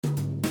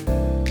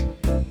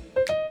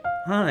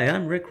Hi,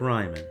 I'm Rick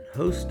Ryman,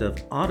 host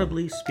of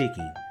Audibly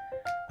Speaking,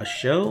 a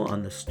show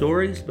on the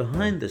stories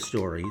behind the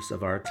stories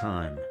of our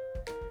time.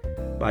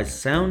 By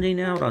sounding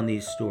out on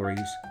these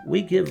stories,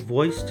 we give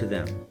voice to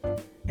them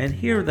and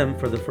hear them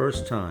for the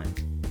first time.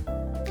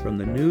 From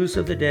the news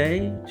of the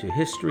day to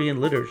history and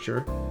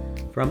literature,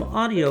 from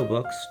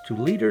audiobooks to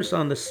leaders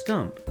on the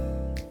stump,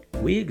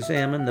 we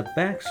examine the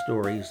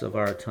backstories of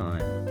our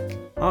time,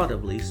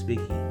 audibly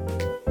speaking.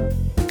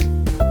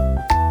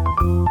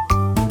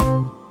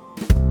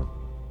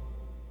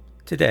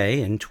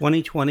 Today, in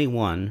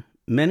 2021,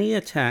 many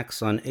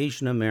attacks on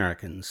Asian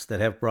Americans that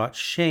have brought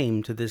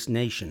shame to this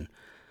nation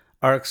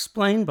are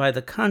explained by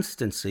the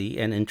constancy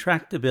and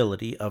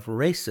intractability of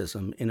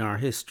racism in our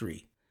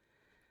history.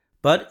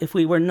 But if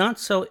we were not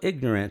so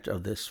ignorant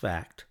of this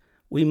fact,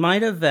 we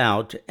might have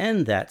vowed to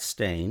end that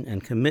stain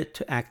and commit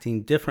to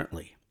acting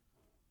differently.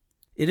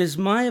 It is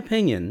my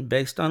opinion,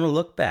 based on a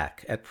look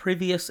back at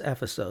previous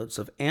episodes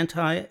of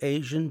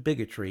anti-Asian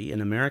bigotry in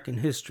American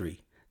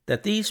history,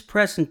 that these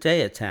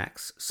present-day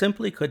attacks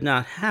simply could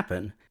not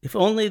happen if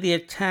only the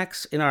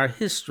attacks in our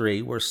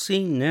history were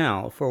seen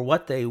now for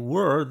what they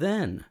were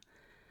then,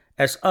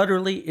 as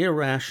utterly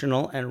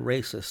irrational and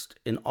racist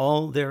in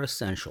all their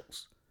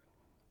essentials.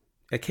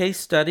 A case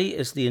study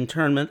is the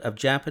internment of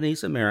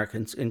Japanese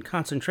Americans in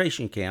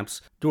concentration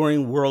camps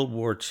during World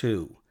War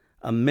II,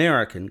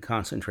 American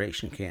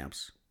concentration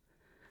camps.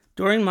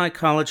 During my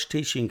college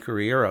teaching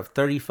career of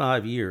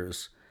 35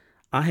 years,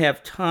 I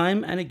have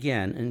time and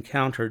again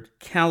encountered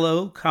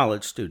callow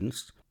college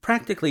students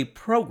practically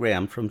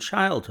programmed from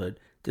childhood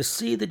to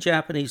see the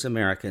Japanese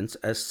Americans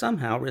as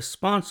somehow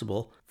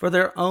responsible for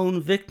their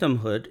own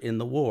victimhood in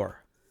the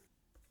war.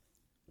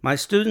 My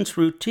students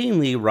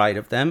routinely write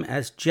of them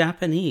as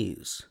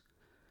Japanese.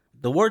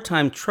 The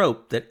wartime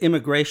trope that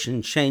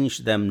immigration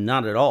changed them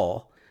not at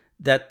all,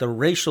 that the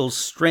racial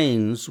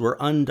strains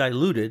were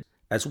undiluted,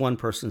 as one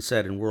person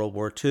said in World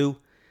War II,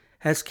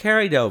 has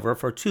carried over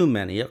for too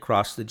many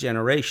across the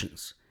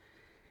generations.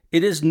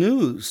 It is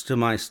news to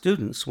my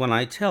students when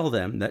I tell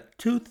them that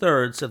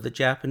 2/3 of the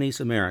Japanese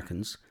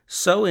Americans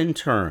so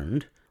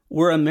interned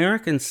were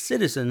American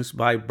citizens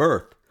by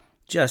birth,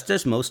 just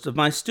as most of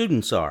my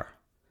students are.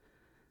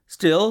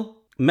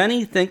 Still,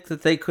 many think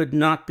that they could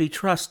not be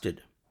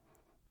trusted.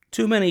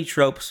 Too many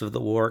tropes of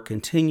the war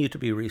continue to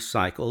be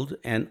recycled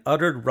and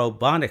uttered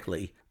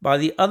robotically by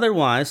the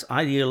otherwise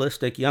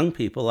idealistic young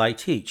people I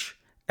teach,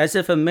 as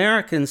if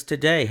Americans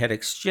today had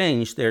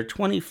exchanged their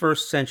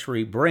 21st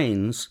century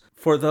brains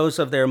for those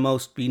of their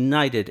most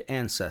benighted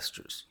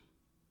ancestors.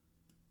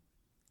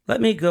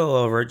 Let me go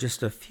over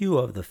just a few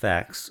of the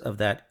facts of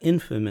that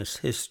infamous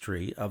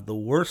history of the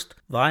worst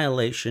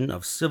violation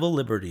of civil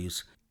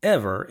liberties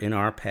ever in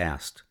our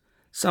past,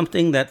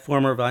 something that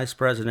former Vice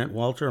President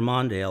Walter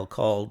Mondale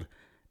called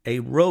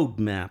a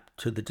roadmap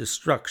to the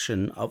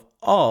destruction of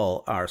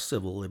all our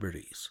civil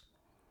liberties.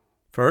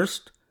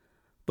 First,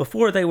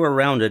 before they were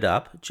rounded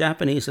up,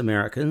 Japanese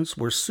Americans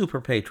were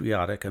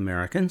super-patriotic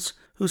Americans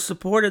who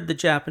supported the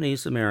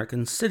Japanese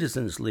American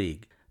Citizens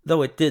League,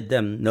 though it did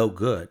them no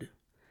good.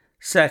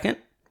 Second,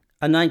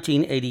 a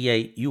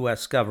 1988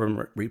 U.S.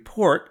 government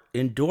report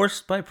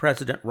endorsed by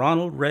President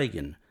Ronald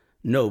Reagan,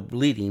 no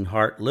bleeding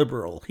heart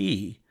liberal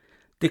he,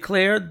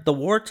 declared the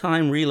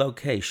wartime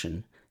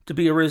relocation to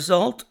be a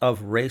result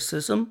of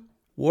racism,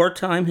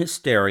 wartime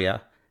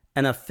hysteria,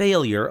 and a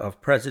failure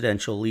of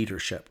presidential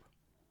leadership.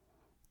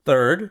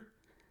 Third,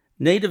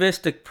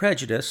 nativistic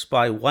prejudice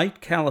by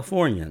white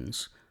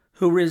Californians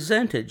who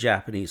resented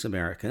Japanese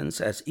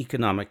Americans as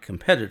economic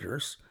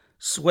competitors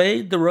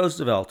swayed the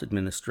Roosevelt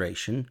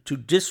administration to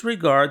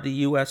disregard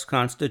the U.S.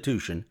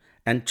 Constitution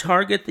and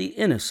target the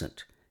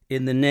innocent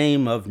in the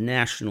name of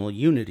national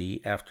unity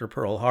after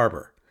Pearl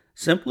Harbor,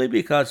 simply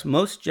because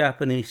most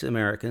Japanese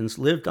Americans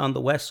lived on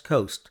the West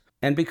Coast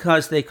and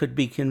because they could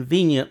be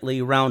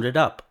conveniently rounded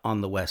up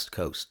on the West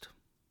Coast.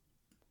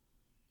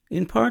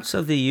 In parts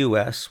of the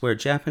U.S. where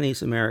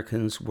Japanese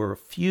Americans were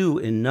few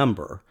in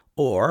number,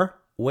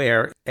 or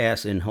where,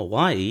 as in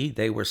Hawaii,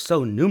 they were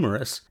so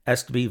numerous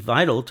as to be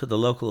vital to the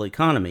local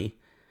economy,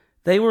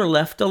 they were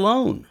left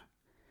alone.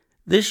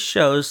 This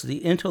shows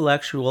the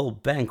intellectual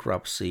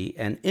bankruptcy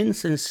and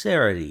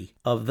insincerity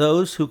of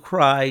those who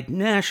cried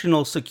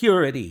national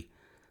security,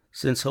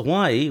 since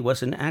Hawaii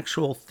was an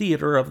actual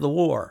theater of the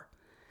war.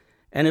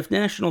 And if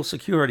national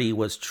security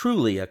was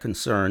truly a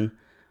concern,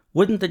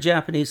 wouldn't the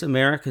Japanese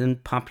American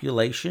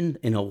population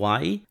in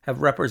Hawaii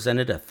have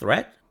represented a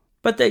threat?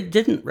 But they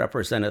didn't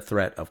represent a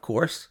threat, of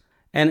course,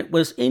 and it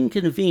was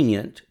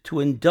inconvenient to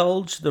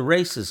indulge the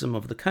racism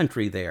of the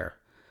country there.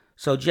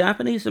 So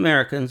Japanese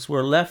Americans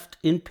were left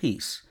in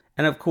peace,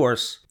 and of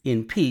course,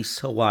 in peace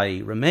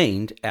Hawaii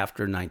remained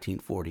after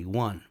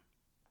 1941.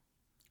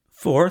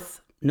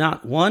 Fourth,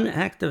 not one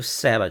act of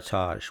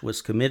sabotage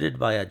was committed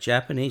by a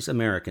Japanese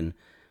American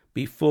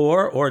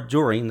before or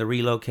during the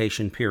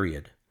relocation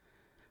period.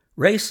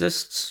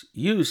 Racists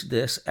used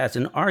this as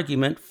an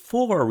argument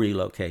for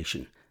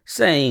relocation,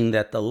 saying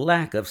that the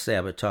lack of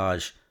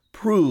sabotage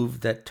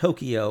proved that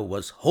Tokyo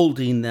was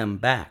holding them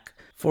back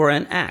for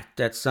an act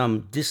at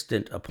some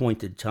distant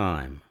appointed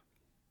time.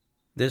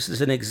 This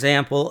is an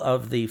example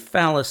of the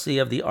fallacy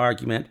of the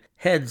argument,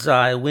 heads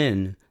I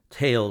win,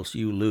 tails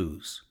you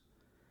lose.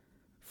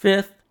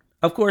 Fifth,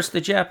 of course,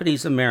 the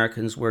Japanese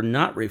Americans were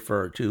not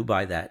referred to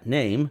by that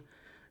name,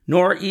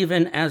 nor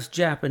even as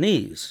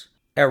Japanese,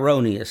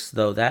 erroneous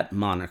though that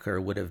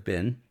moniker would have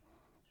been.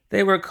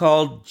 They were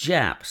called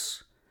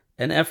Japs,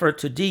 an effort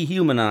to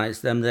dehumanize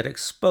them that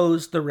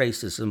exposed the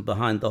racism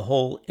behind the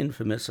whole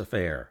infamous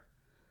affair.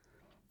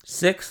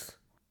 Sixth,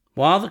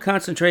 while the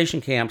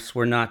concentration camps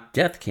were not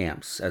death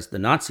camps, as the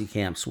Nazi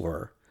camps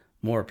were,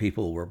 more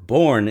people were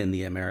born in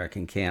the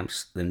American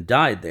camps than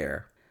died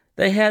there,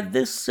 they had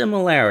this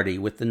similarity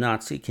with the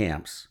Nazi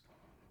camps.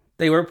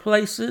 They were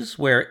places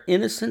where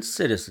innocent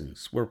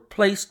citizens were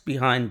placed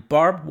behind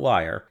barbed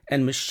wire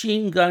and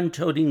machine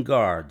gun-toting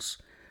guards,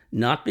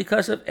 not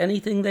because of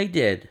anything they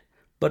did,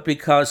 but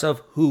because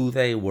of who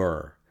they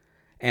were,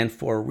 and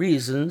for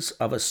reasons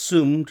of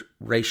assumed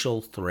racial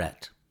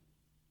threat.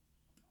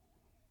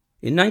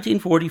 In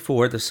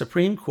 1944, the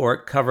Supreme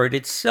Court covered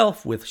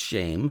itself with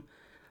shame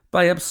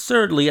by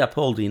absurdly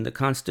upholding the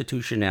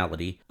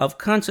constitutionality of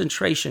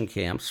concentration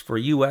camps for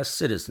U.S.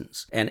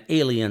 citizens and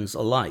aliens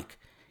alike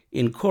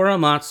in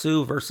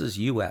Korematsu versus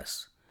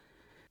U.S.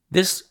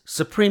 This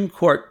Supreme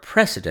Court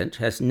precedent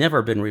has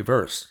never been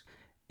reversed,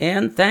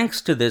 and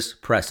thanks to this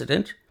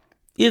precedent,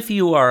 if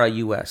you are a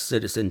U.S.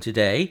 citizen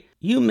today,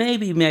 you may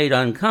be made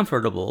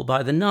uncomfortable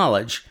by the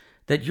knowledge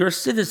that your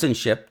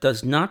citizenship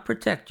does not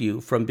protect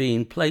you from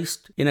being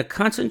placed in a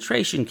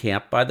concentration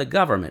camp by the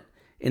government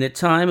in a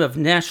time of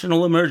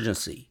national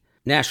emergency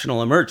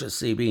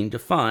being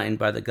defined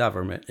by the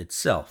government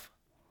itself.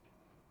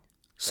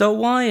 So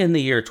why in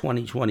the year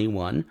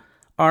 2021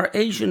 are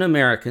Asian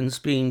Americans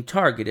being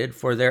targeted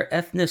for their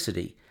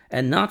ethnicity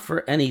and not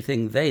for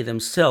anything they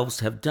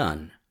themselves have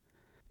done?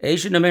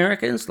 Asian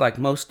Americans, like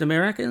most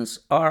Americans,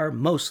 are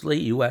mostly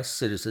U.S.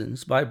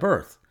 citizens by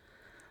birth.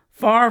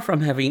 Far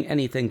from having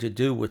anything to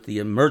do with the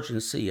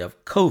emergency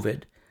of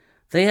COVID,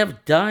 they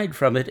have died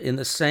from it in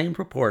the same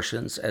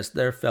proportions as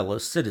their fellow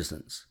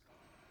citizens.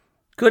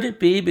 Could it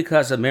be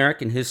because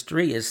American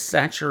history is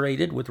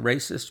saturated with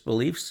racist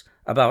beliefs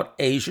about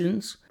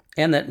Asians,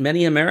 and that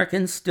many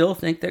Americans still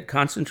think that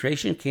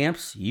concentration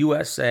camps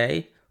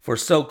USA for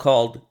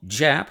so-called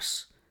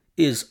Japs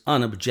is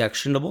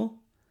unobjectionable?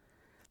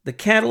 The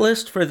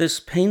catalyst for this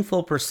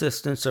painful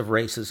persistence of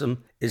racism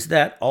is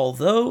that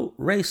although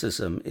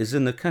racism is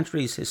in the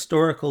country's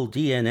historical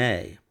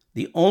DNA,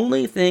 the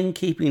only thing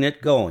keeping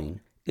it going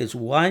is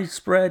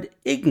widespread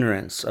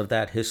ignorance of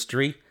that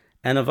history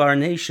and of our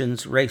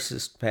nation's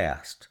racist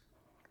past.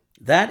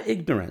 That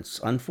ignorance,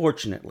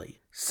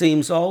 unfortunately,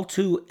 seems all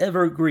too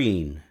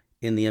evergreen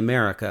in the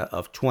America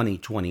of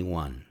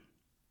 2021.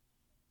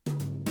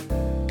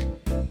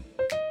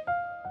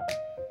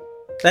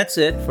 That's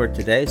it for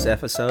today's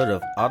episode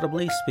of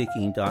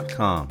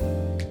AudiblySpeaking.com.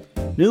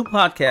 New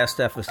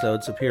podcast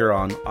episodes appear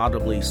on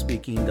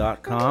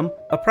AudiblySpeaking.com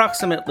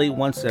approximately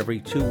once every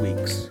 2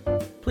 weeks.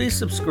 Please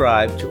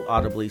subscribe to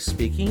Audibly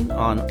Speaking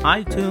on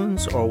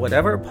iTunes or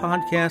whatever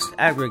podcast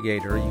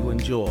aggregator you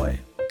enjoy.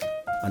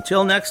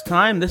 Until next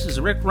time, this is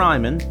Rick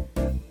Ryman.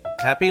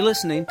 Happy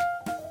listening.